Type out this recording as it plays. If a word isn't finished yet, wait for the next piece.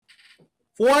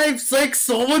5, 6,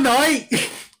 7, 8.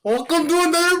 Welcome to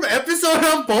another episode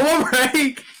of Boba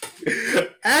Break.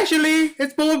 Actually,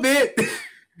 it's Boba Bit.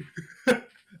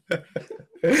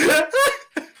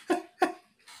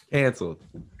 Canceled.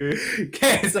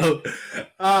 Cancel.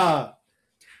 All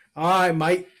right,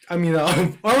 Mike. All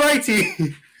right,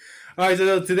 team. All right,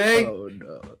 so today Oh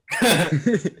no.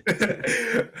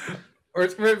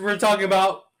 we're talking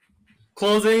about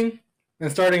closing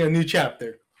and starting a new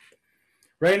chapter.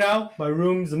 Right now, my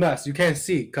room's a mess. You can't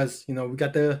see because we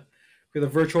got the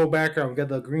virtual background. We got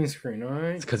the green screen. All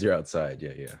right. It's because you're outside.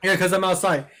 Yeah. Yeah, because I'm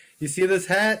outside. You see this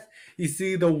hat? You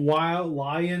see the wild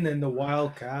lion and the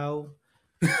wild cow?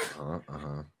 All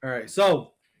right,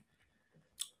 so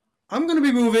I'm gonna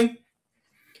be moving,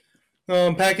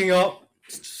 packing up,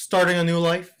 starting a new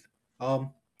life.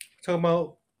 Talking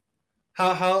about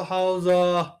how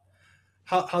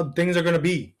things are gonna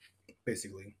be,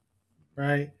 basically,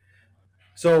 right?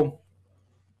 So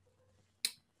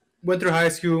went through high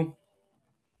school,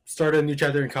 started a new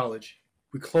chapter in college.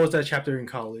 We closed that chapter in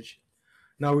college.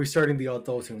 Now we're starting the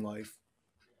adulting life,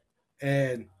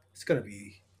 and it's gonna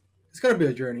be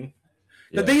a journey.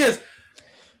 The thing is,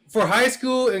 for high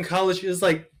school and college, it's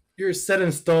like you're set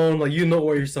in stone. Like you know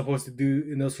what you're supposed to do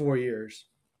in those 4 years.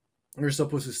 You're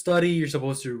supposed to study. You're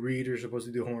supposed to read. You're supposed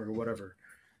to do homework or whatever.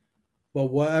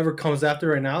 But whatever comes after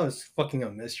right now is fucking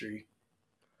a mystery.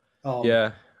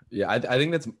 Yeah. I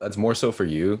think that's more so for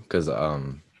you because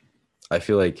I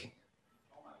feel like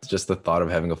just the thought of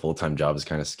having a full-time job is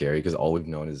kind of scary because all we've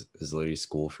known is literally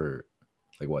school for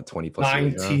like what 20 plus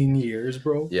 19 years,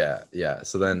 bro. Yeah.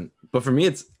 So then, but for me,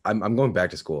 it's I'm going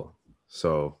back to school,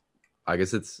 so I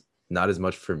guess it's not as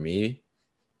much for me,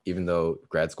 even though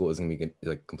grad school isn't gonna be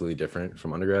like completely different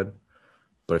from undergrad.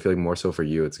 But I feel like more so for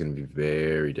you, it's gonna be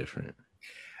very different.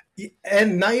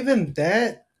 And not even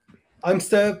that. I'm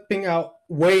stepping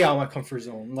way out of my comfort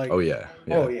zone. Like, oh yeah.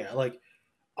 Like,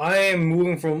 I am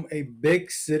moving from a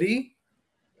big city,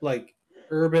 like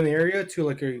urban area, to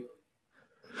like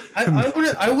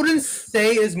I wouldn't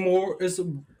say is more is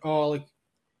like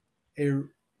a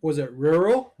was it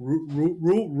rural? What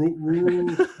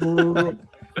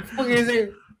the fuck is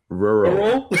it?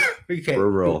 Rural. Okay.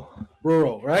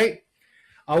 Rural, right?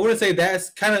 I wouldn't say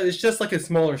that's it's just like a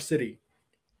smaller city.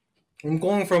 I'm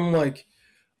going from like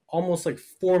almost like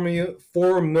 4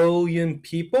 million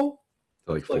people,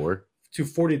 like 4 to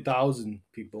 40,000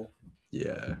 people.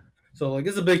 Yeah. So like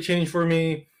it's a big change for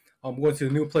me. I'm going to a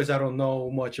new place I don't know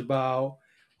much about.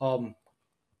 The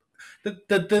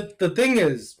thing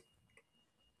is,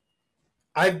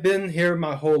 I've been here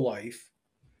my whole life.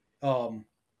 Like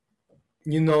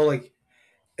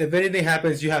if anything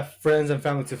happens, you have friends and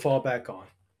family to fall back on.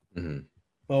 Mm-hmm.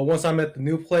 But once I'm at the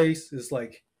new place, it's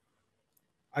like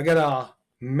I gotta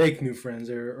make new friends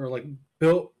or like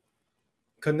build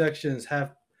connections,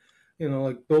 have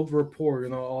like build rapport,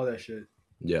 all that shit.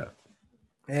 Yeah.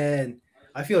 And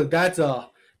I feel like that's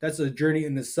a journey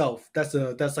in itself. That's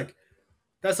like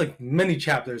many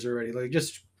chapters already. Like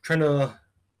just trying to.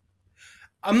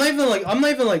 I'm not even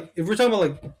like if we're talking about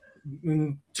like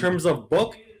in terms of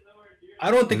book.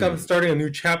 I don't think I'm starting a new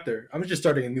chapter. I'm just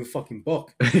starting a new fucking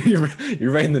book.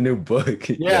 You're writing the new book.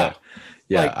 Yeah.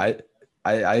 Like,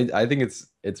 I think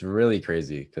it's really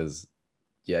crazy because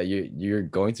you're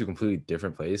going to a completely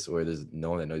different place where there's no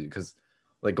one that knows you. Because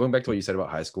like going back to what you said about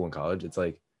high school and college, it's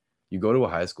like you go to a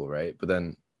high school, right? But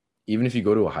then even if you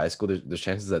go to a high school, there's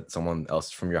chances that someone else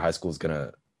from your high school is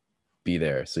gonna be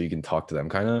there, so you can talk to them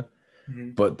kind of. Mm-hmm.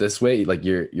 But this way, like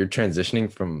you're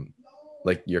transitioning from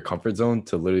like your comfort zone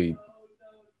to literally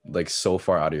like so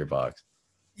far out of your box.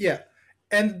 Yeah,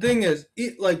 and the thing is,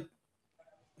 like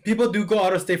people do go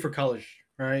out of state for college,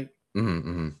 right?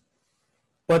 Mm-hmm.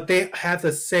 But they have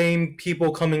the same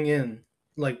people coming in,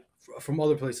 like from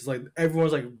other places. Like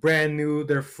everyone's like brand new,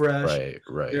 they're fresh.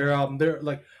 Right. They're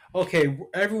like, okay,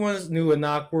 everyone's new and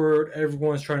awkward.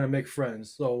 Everyone's trying to make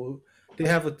friends, so they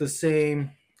have like the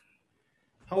same.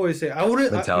 How would I say?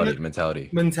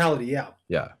 Mentality.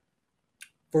 Yeah.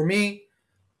 For me,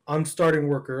 I'm starting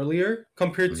work earlier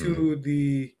compared to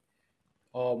the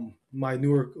my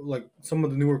newer, like some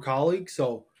of the newer colleagues.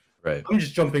 So I'm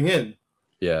just jumping in.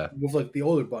 Yeah. With like the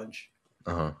older bunch.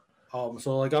 So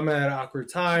like I'm at an awkward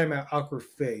time, at awkward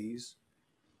phase.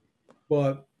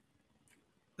 But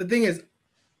the thing is,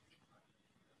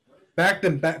 back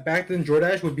then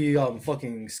Jordash would be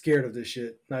fucking scared of this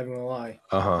shit. Not even gonna lie.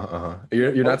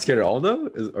 You're not scared at all though,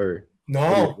 or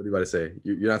no? What are you about to say?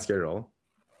 You're not scared at all?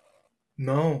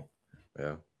 No.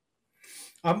 Yeah.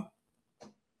 I'm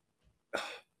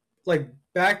like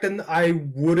back then I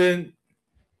wouldn't.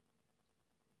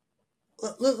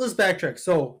 Let's backtrack.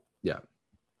 So yeah,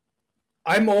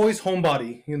 I'm always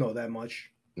homebody, you know that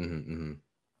much. Mm-hmm.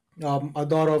 I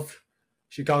thought of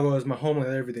Chicago as my homeland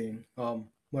and everything.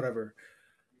 Whatever.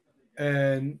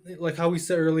 And like how we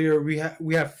said earlier, we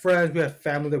have friends, we have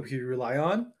family that we can rely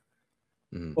on,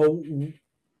 Mm-hmm.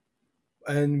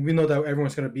 but and we know that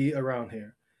everyone's gonna be around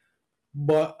here.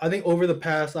 But I think over the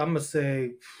past, I'm gonna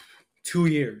say 2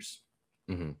 years,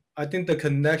 Mm-hmm. I think the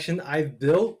connection I've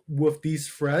built with these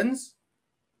friends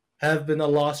have been a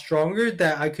lot stronger.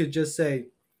 That I could just say,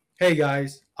 "Hey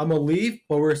guys, I'm gonna leave,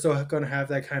 but we're still gonna have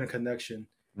that kind of connection."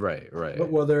 Right, But right.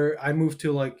 whether I move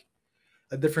to like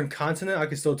a different continent, I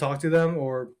can still talk to them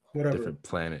or whatever. Different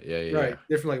planet. Yeah, yeah, yeah. Right,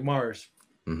 different like Mars.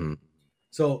 Mm-hmm.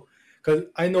 So, because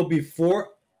I know before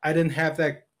I didn't have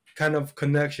that kind of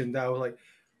connection. That I was like,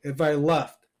 if I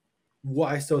left, will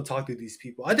I still talk to these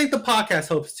people? I think the podcast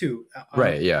helps too.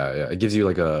 Right. Yeah, yeah. It gives you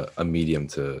like a medium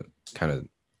to kind of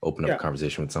open up a Yeah,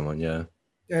 conversation with someone. Yeah.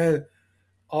 and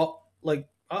like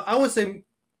I would say,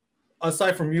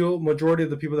 aside from you, majority of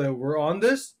the people that were on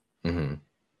this, Mm-hmm.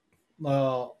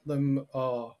 them,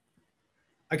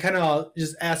 I kind of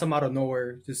just asked them out of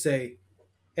nowhere to say,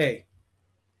 "Hey,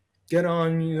 get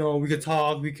on. You know, we could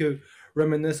talk. We could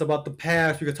reminisce about the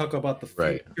past. We could talk about the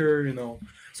Right. future. You know."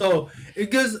 So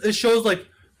it shows like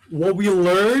what we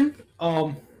learned,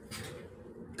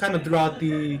 kind of throughout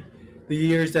the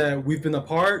years that we've been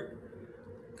apart.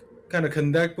 Kind of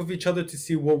connect with each other to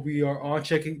see what we are on,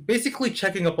 checking, basically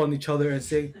checking up on each other and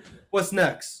saying, "What's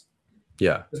next?"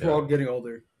 Yeah. As we're Yeah. all getting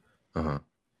older. Uh-huh.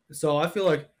 So I feel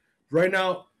like right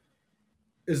now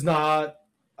is not.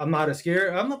 I'm not as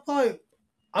scared. I'm not probably.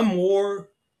 I'm more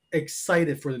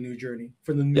excited for the new journey,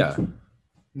 for the new. Yeah. You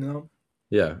know.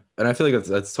 Yeah. And I feel like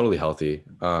that's totally healthy.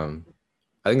 I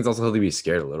think it's also healthy to be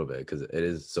scared a little bit because it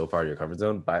is so far out of your comfort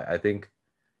zone. But I think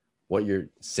what you're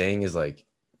saying is like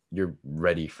you're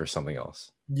ready for something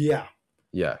else. Yeah.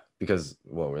 Yeah. Because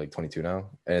well, we're like 22 now.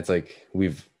 And it's like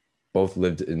we've both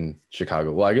lived in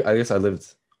Chicago. Well, I guess I lived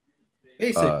uh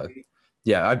Basically.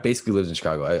 yeah, I basically lived in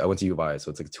Chicago. I went to UVI,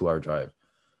 so it's like a 2 hour drive.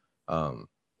 Um,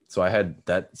 so I had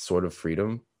that sort of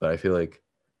freedom, but I feel like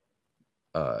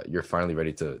you're finally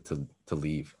ready to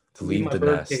leave, to Leave leave my the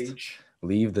bird nest. cage.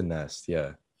 Leave the nest.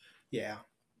 Yeah. Yeah.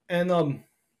 And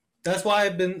that's why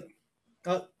I've been.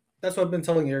 Uh, that's what I've been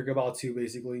telling Eric about too.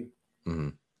 Basically, Hmm.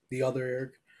 the other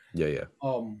Eric. Yeah, yeah.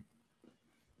 Um,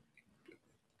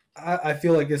 I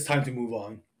feel like it's time to move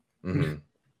on. Hmm.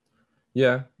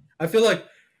 Yeah. I feel like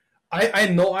I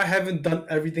know I haven't done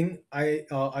everything I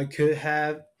could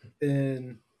have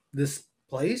in this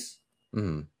place,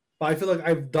 Hmm. but I feel like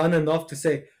I've done enough to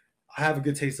say I have a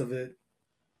good taste of it.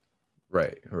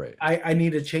 Right, right. I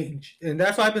need a change, and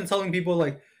that's why I've been telling people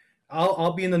like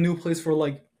I'll be in a new place for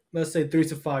like, let's say 3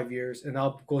 to 5 years, and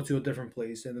I'll go to a different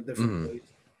place and a different Hmm. place.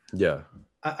 Yeah.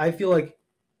 I feel like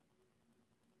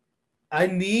I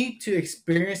need to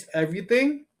experience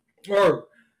everything, or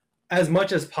as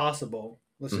much as possible.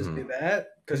 Let's just say Hmm.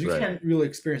 that, because you Right. can't really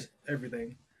experience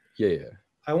everything. Yeah, yeah.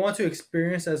 I want to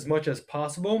experience as much as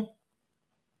possible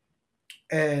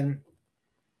and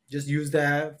just use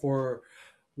that for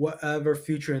whatever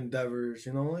future endeavors,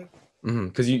 like.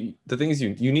 Because the thing is,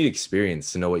 you need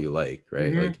experience to know what you like,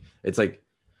 right? Hmm. Like it's like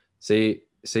say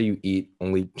you eat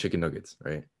only chicken nuggets,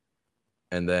 right?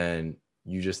 And then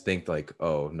you just think like,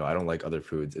 oh no, I don't like other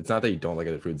foods. It's not that you don't like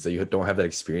other foods, that you don't have that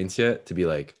experience yet to be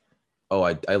like, oh,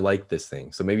 I like this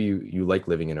thing. So maybe you like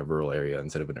living in a rural area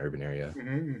instead of an urban area.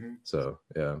 Hmm. So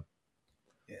yeah.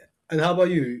 Yeah. And how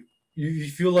about you? You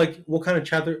feel like what kind of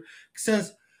chapter?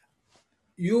 Since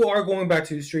you are going back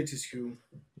to straight to school,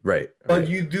 Right, but right.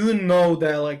 you do know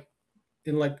that like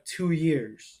in like 2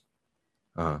 years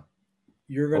Uh-huh.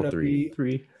 you're Oh, gonna be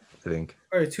three, I think.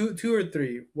 all right, two or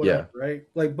three, whatever, Yeah, right?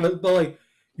 Like, but like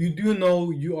you do know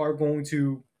you are going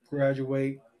to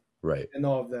graduate right. and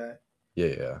all of that, Yeah,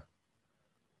 yeah.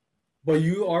 but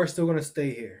you are still gonna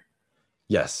stay here.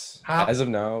 Yes. How As of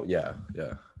now, yeah,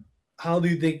 yeah. how do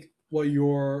you think what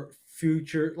your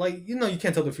future, like, you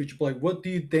can't tell the future, but like what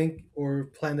do you think or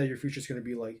plan that your future is gonna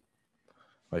be like?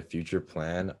 My future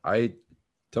plan, I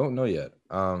don't know yet.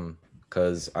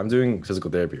 Because I'm doing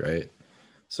physical therapy, right?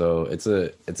 So it's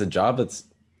a job that's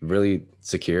really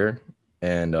secure,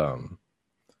 and I,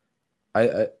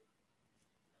 I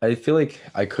I feel like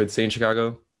I could stay in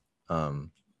Chicago,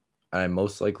 um, and I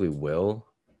most likely will,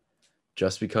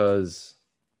 just because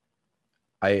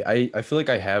I feel like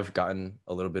I have gotten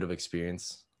a little bit of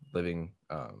experience living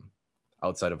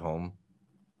outside of home,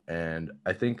 and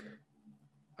I think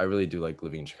I really do like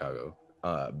living in Chicago.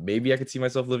 Maybe I could see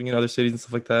myself living in other cities and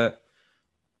stuff like that,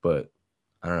 but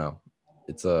I don't know.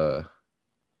 It's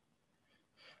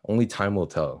only time will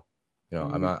tell. You know,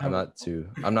 We have a-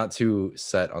 I'm not too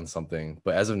set on something,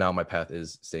 but as of now, my path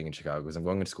is staying in Chicago because I'm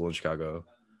going to school in Chicago,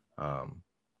 um,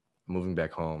 moving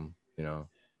back home, you know,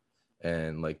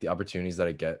 and like the opportunities that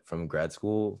I get from grad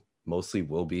school mostly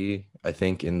will be, I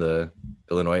think, in the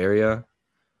Illinois area,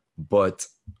 but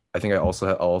I think I'll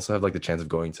also have like the chance of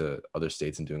going to other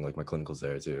states and doing like my clinicals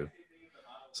there too.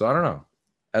 So I don't know.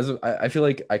 I feel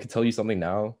like I could tell you something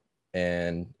now,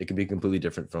 and it could be completely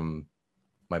different from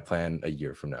my plan a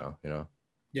year from now. You know?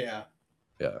 yeah.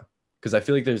 Yeah. Because I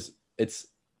feel like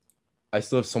I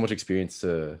still have so much experience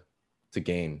to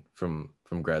gain from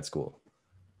grad school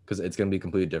because it's gonna be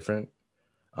completely different.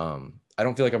 I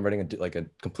don't feel like I'm writing like a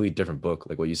completely different book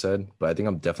like what you said, but I think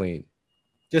I'm definitely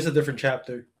Just a different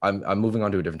chapter. I'm moving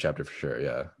on to a different chapter for sure.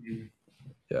 Yeah. Mhm.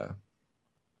 Yeah.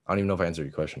 I don't even know if I answered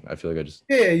your question. I feel like I just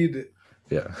Yeah, you did.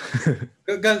 yeah.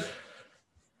 Because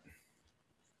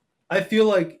I feel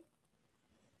like,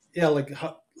 yeah, like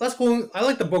let's go. I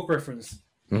like the book reference.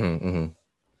 Mm-hmm.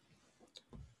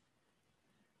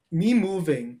 Me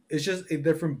moving is just a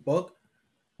different book,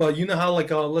 but you know how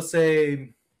like let's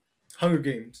say Hunger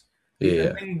Games, Yeah, the yeah.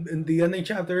 ending in the ending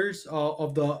chapters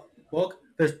of the book.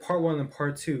 There's part one and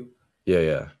part two. Yeah,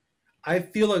 yeah. I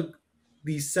feel like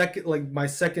the second, like my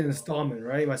second installment,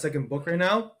 right, my second book right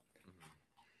now,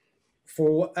 for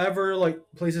whatever like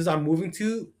places I'm moving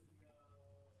to,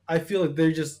 I feel like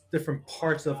they're just different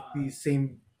parts of the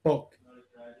same book.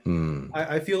 Mm,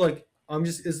 I feel like I'm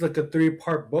just it's like a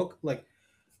 3-part book. Like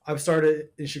I've started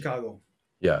in Chicago.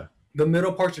 yeah. The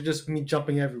middle parts are just me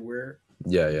jumping everywhere,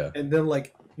 Yeah, yeah. and then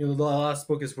like the last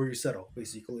book is where you settle,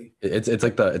 basically. It's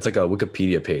like a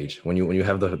Wikipedia page when you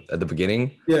have the at the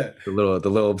beginning Yeah, the little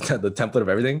the template of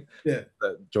everything yeah.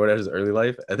 that Jordash's early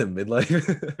life and then midlife.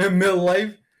 In middle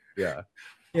life, Yeah.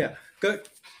 yeah,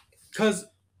 because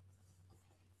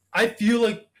I feel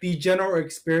like the general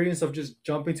experience of just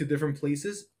jumping to different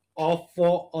places all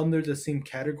fall under the same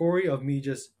category of me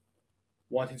just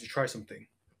wanting to try something.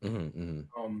 Mm-hmm.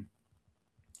 Um,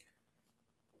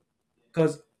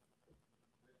 because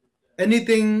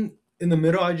anything in the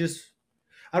middle, I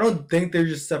don't think they're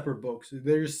just separate books.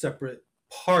 They're just separate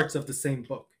parts of the same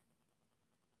book.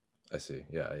 I see.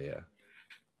 Yeah, yeah.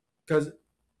 Because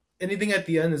anything at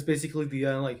the end is basically the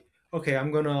end. Like, okay,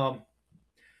 I'm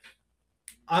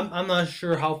not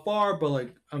sure how far, but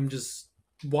like I'm just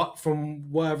what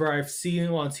from whatever I've seen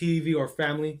on TV or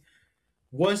family.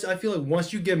 Once I feel like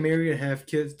once you get married and have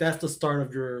kids, that's the start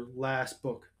of your last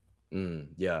book.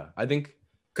 Yeah. Because I think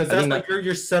that's like that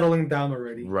you're settling down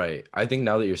already. right. I think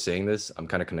now that you're saying this, I'm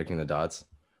kind of connecting the dots.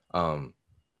 Um,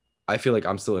 I feel like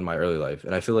I'm still in my early life,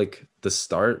 and I feel like the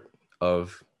start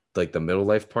of like the middle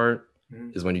life part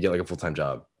Mhm. is when you get like a full-time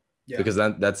job. Yeah, Because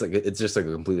that's like it's just like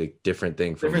a completely different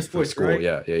thing different from switch, school. right?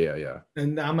 Yeah, yeah, yeah, yeah.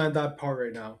 And I'm at that part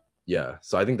right now. Yeah.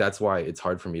 So I think that's why it's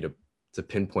hard for me to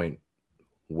pinpoint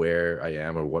where I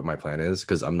am or what my plan is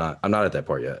because I'm not at that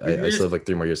part yet. You're I still just have like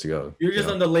 3 more years to go. you're You just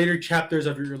know? on the later chapters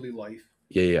of your early life.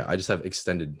 Yeah, yeah. I just have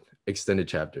extended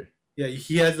chapter. Yeah,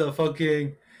 he has a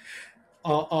fucking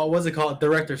what's it called?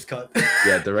 Director's cut.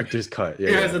 Yeah, director's cut. Yeah,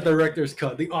 He has a yeah. director's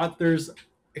cut, the author's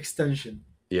extension.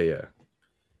 Yeah, yeah.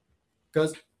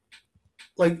 Because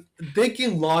like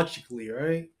thinking logically,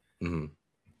 right? Hmm.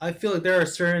 I feel like there are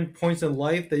certain points in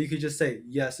life that you could just say,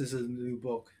 yes, this is a new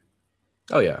book.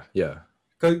 Oh yeah, yeah.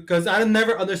 Because I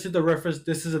never understood the reference,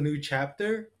 this is a new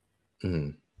chapter,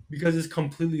 Hmm. because it's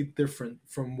completely different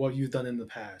from what you've done in the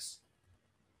past.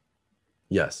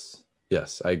 Yes.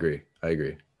 Yes, I agree. I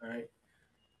agree. All right.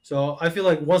 So I feel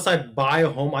like once I buy a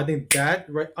home, I think that,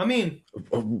 right? I mean,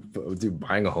 Oh, dude,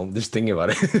 buying a home, just thinking about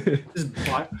it. just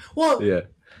buy. Well, Yeah.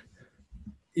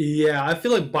 yeah, I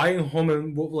feel like buying a home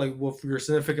and like with your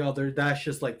significant other, that's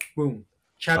just like boom,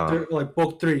 chapter like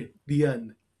book 3, the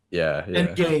end, Yeah, end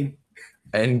yeah. game,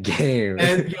 End game.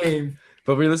 end game.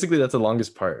 But realistically, that's the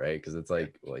longest part, right? Because it's Yeah.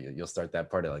 like, well, you'll start that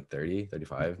part at like 30,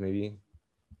 35, maybe.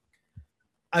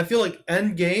 I feel like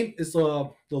end game is the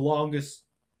longest.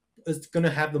 It's gonna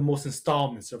have the most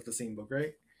installments of the same book,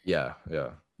 right? Yeah,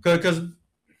 yeah. Because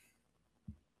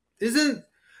isn't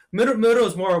middle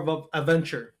is more of an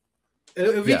adventure.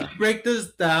 If we Yeah. can break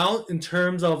this down in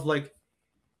terms of like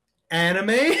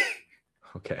anime,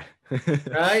 Okay.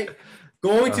 right?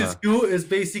 Going to Uh-huh. school is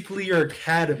basically your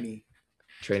academy.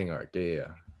 Training arc. Yeah,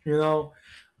 yeah. You know,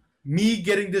 me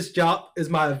getting this job is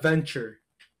my adventure.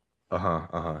 Uh-huh.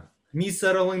 Uh-huh. Me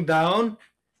settling down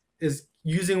is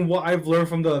using what I've learned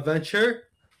from the adventure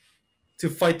to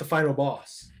fight the final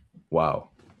boss.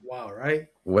 Wow. Wow, right?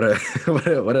 What a what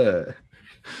a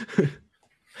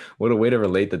what a way to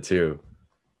relate the two.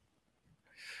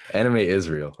 Anime is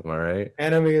real. Am I right?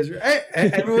 Anime is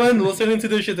everyone listening to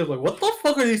this shit. They're like, "What the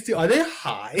fuck are these two? Are they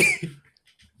high?"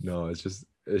 No, it's just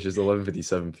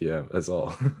 11:57 p.m. That's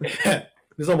all.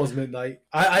 It's almost midnight.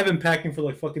 I've been packing for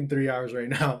like fucking 3 hours right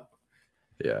now.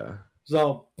 Yeah.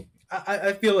 So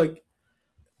I feel like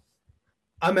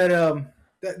I'm at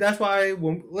that's why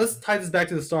let's tie this back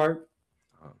to the start.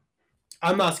 Um,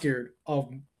 I'm not scared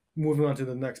of moving on to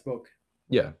the next book.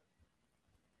 Yeah.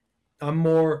 I'm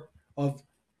more of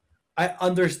I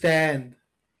understand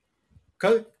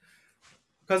because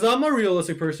I'm a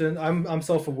realistic person. I'm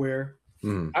self aware.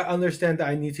 Mhm. I understand that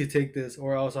I need to take this,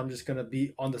 or else I'm just gonna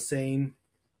be on the same.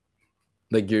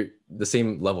 Like you're the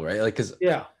same level, right? Like, because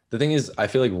Yeah. the thing is, I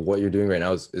feel like what you're doing right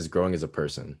now is growing as a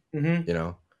person. Mm-hmm. You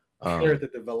know. Character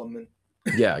development.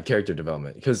 Yeah, character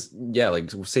development. Because yeah,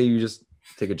 like say you just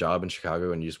take a job in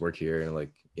Chicago and you just work here and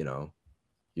like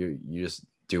you just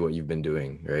do what you've been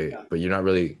doing, right? Yeah. But you're not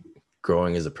really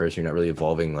growing as a person. You're not really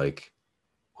evolving like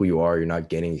who you are. You're not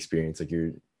gaining experience. Like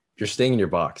you're staying in your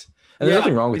box. And there's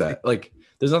nothing wrong with that. Like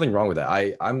there's nothing wrong with that.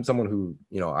 I'm someone who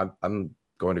I'm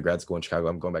going to grad school in Chicago.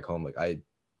 I'm going back home.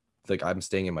 Like I'm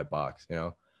staying in my box.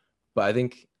 But I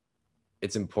think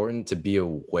it's important to be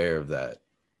aware of that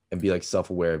and be like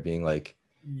self-aware of being like,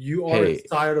 you are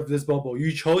inside of this bubble.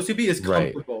 You chose to be as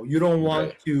comfortable. Right. You don't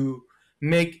want to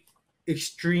make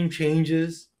extreme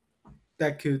changes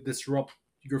that could disrupt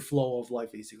your flow of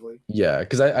life, basically. Yeah,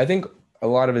 because I think a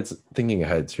lot of it's thinking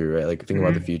ahead too, right? Like thinking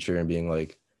about the future and being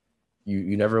like,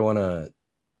 you never want to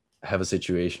have a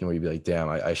situation where you'd be like, damn,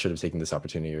 I should have taken this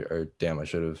opportunity, or damn, I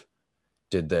should have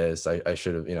did this. I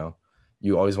should have,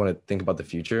 you always want to think about the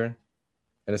future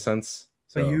in a sense.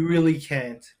 So. But you really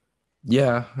can't.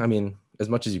 Yeah, I mean, as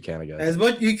much as you can, I guess. As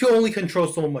much you can only control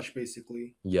so much,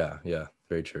 basically. Yeah,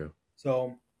 very true.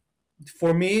 So,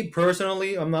 for me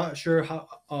personally, I'm not sure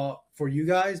how for you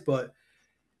guys, but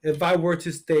if I were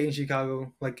to stay in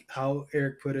Chicago, like how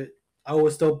Eric put it, I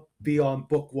would still be on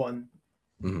book 1.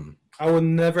 Mm-hmm. I would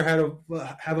never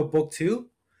have a book 2.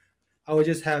 I would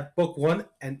just have book 1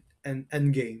 and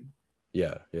end game.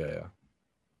 Yeah.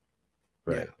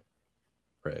 Right.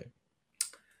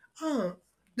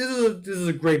 This is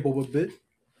a great Boba bit.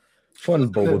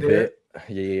 Fun Boba bit.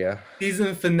 Yeah.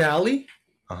 Season finale.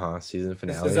 Season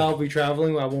finale. Since I'll be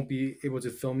traveling, I won't be able to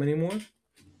film anymore.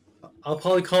 I'll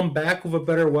probably come back with a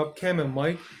better webcam and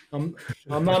mic. I'm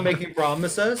not making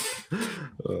promises,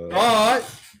 but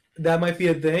that might be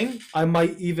a thing. I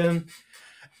might even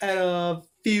add a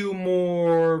few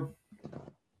more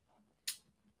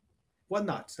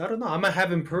whatnots. I don't know. I might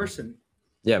have in person.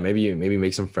 Yeah, maybe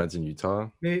make some friends in Utah.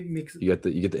 Maybe you get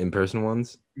the in person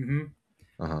ones.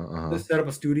 Mm-hmm. Let's set up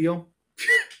a studio.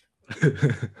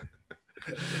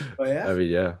 Oh yeah. I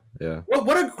mean, yeah.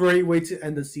 What a great way to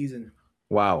end the season.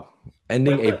 Wow,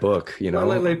 ending a book.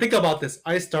 Like, think about this.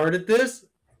 I started this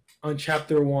on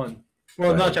chapter 1.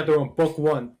 Well, not chapter 1, book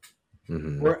 1.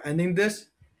 Mm-hmm. We're ending this,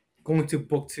 going to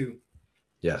book 2.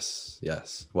 Yes.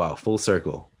 Wow, full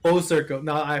circle.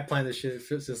 Now I planned this shit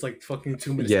since like fucking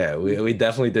 2 minutes. Yeah, we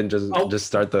definitely didn't just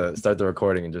start the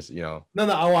recording and just No.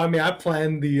 I mean I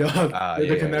planned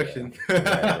the connection.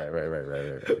 Yeah.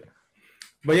 Right.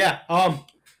 But yeah,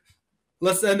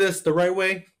 let's end this the right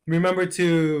way. Remember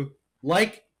to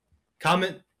like,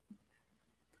 comment,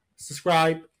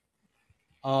 subscribe,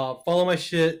 follow my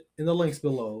shit in the links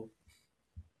below,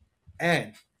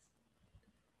 and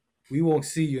we won't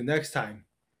see you next time.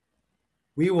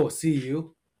 We will see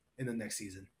you in the next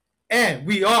season. And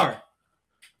we are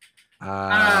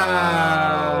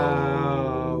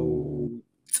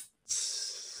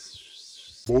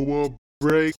Boba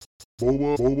break.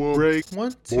 Boba break.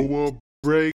 1, 2. Boba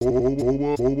break.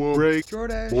 Boba break.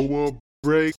 Jordash. Boba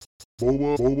break.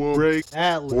 Boba break.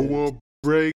 Atlas. Boba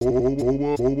break.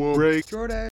 Boba break. Jordash.